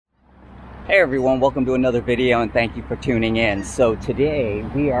Hey everyone, welcome to another video and thank you for tuning in. So today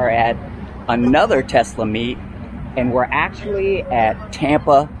we are at another Tesla meet and we're actually at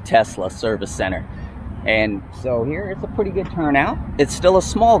Tampa Tesla Service Center. And so here it's a pretty good turnout. It's still a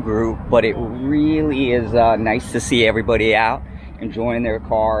small group, but it really is nice to see everybody out enjoying their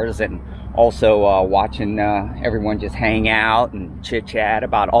cars and also watching everyone just hang out and chit chat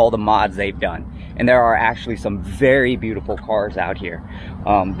about all the mods they've done. And there are actually some very beautiful cars out here.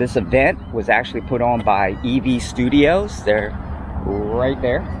 This event was actually put on by EV Studios. They're right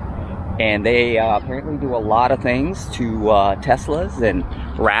there. And they apparently do a lot of things to Teslas and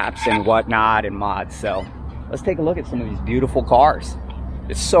wraps and whatnot and mods. So let's take a look at some of these beautiful cars.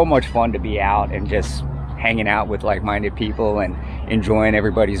 It's so much fun to be out and just hanging out with like-minded people and enjoying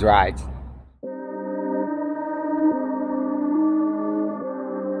everybody's rides.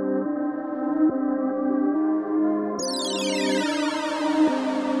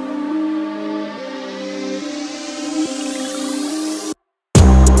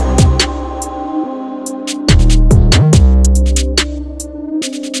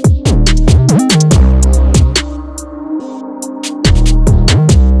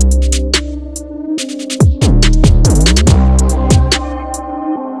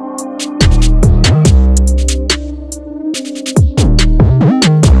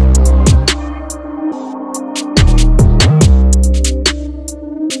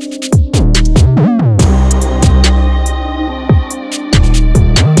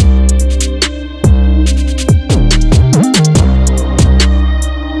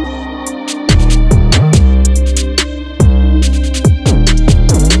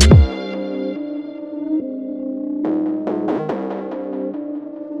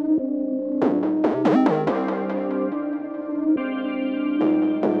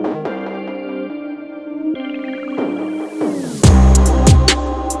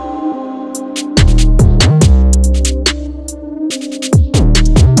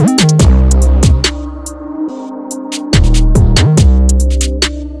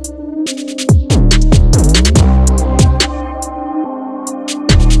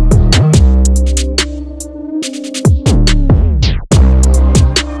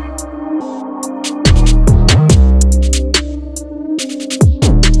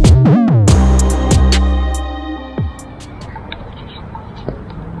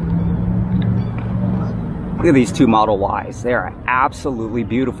 Look at these two Model Ys. They are absolutely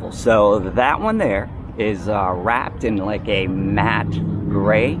beautiful. So that one there is wrapped in like a matte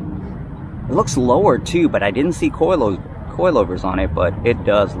gray. It looks lower too, but I didn't see coilovers on it, but it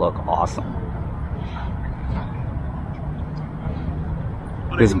does look awesome.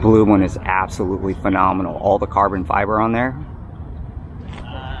 This blue one is absolutely phenomenal. All the carbon fiber on there.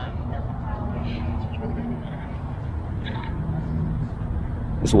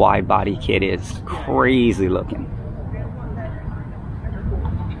 This wide body kit is crazy looking.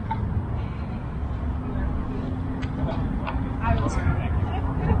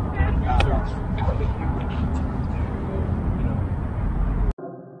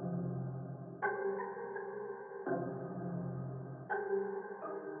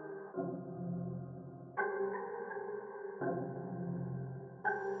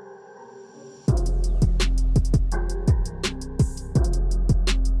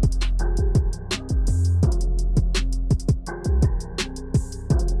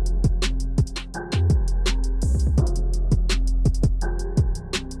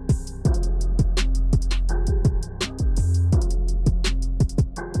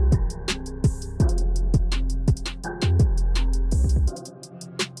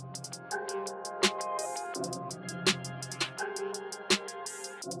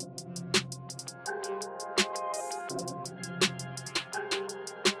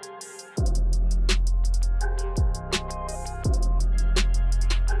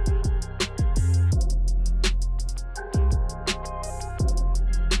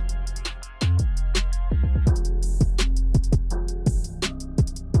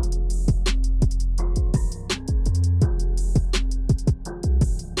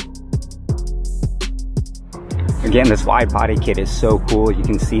 Again, this wide body kit is so cool. You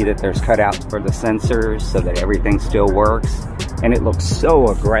can see that there's cutouts for the sensors so that everything still works. And it looks so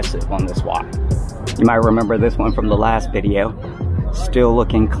aggressive on this Y. You might remember this one from the last video. Still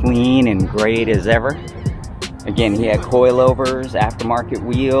looking clean and great as ever. Again, he had coilovers, aftermarket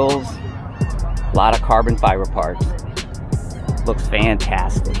wheels, a lot of carbon fiber parts. Looks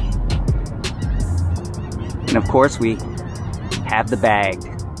fantastic. And of course, we have the bagged.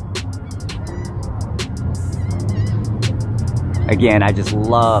 Again, I just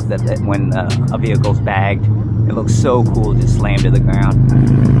love that when a vehicle's bagged, it looks so cool just slammed to the ground.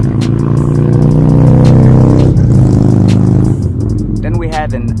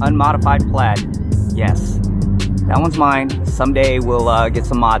 unmodified plaid. Yes, that one's mine. Someday we'll get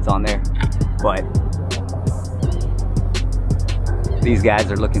some mods on there, but these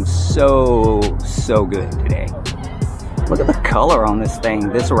guys are looking so good today. Look at the color on this thing.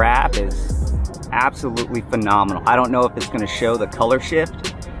 This wrap is absolutely phenomenal. I don't know if it's going to show the color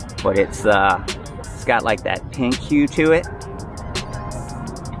shift, but it's got like that pink hue to it.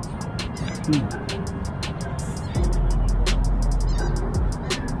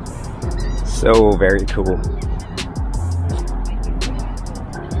 So very cool.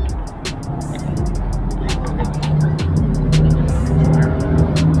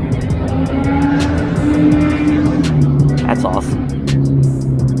 That's awesome.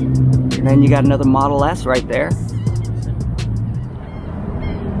 And then you got another Model S right there.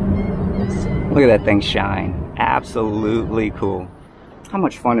 Look at that thing shine. Absolutely cool. How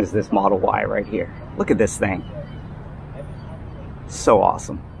much fun is this Model Y right here? Look at this thing. So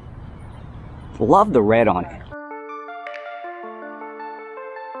awesome. Love the red on it.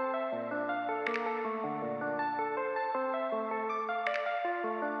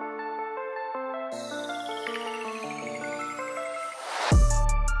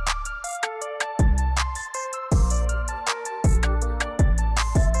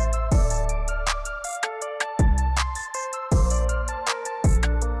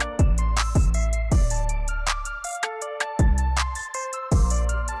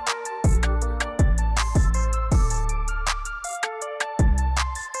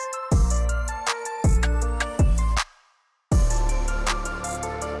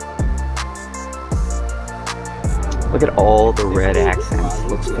 Look at all the red accents.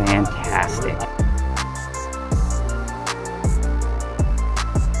 Looks fantastic.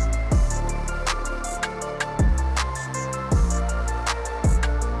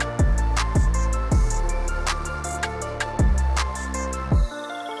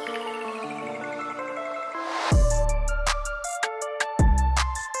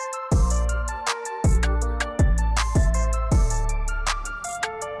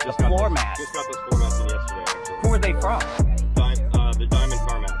 Just The got floor those- mats. Just got those floor mats in yesterday, actually. Who are they from? The diamond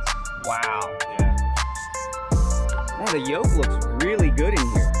car mats. Wow. Yeah. Man, the yoke looks really good in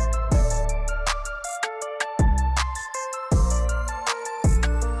here.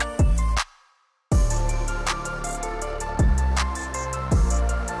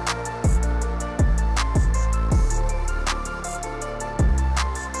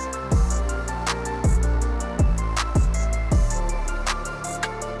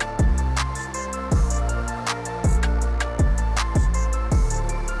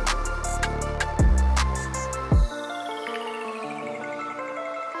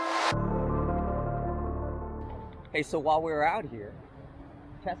 Hey, so while we were out here,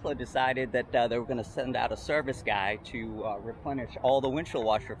 Tesla decided that they were going to send out a service guy to replenish all the windshield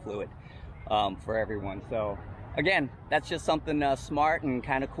washer fluid for everyone. So again, that's just something smart and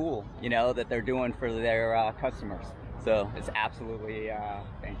kind of cool, you know, that they're doing for their customers. So it's absolutely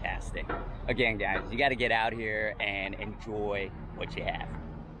fantastic. Again, guys, you got to get out here and enjoy what you have.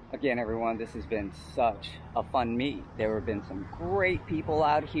 Again, everyone, this has been such a fun meet. There have been some great people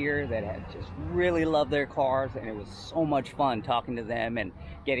out here that have just really loved their cars, and it was so much fun talking to them and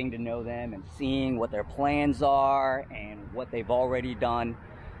getting to know them and seeing what their plans are and what they've already done.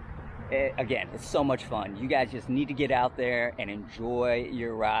 Again, it's so much fun. You guys just need to get out there and enjoy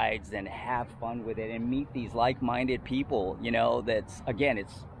your rides and have fun with it and meet these like-minded people. You know, that's, again,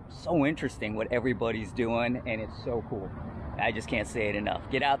 it's so interesting what everybody's doing, and it's so cool. I just can't say it enough.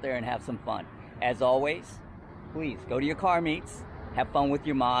 Get out there and have some fun. As always, please go to your car meets, have fun with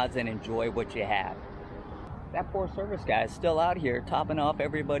your mods, and enjoy what you have. That poor service guy is still out here topping off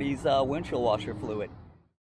everybody's windshield washer fluid.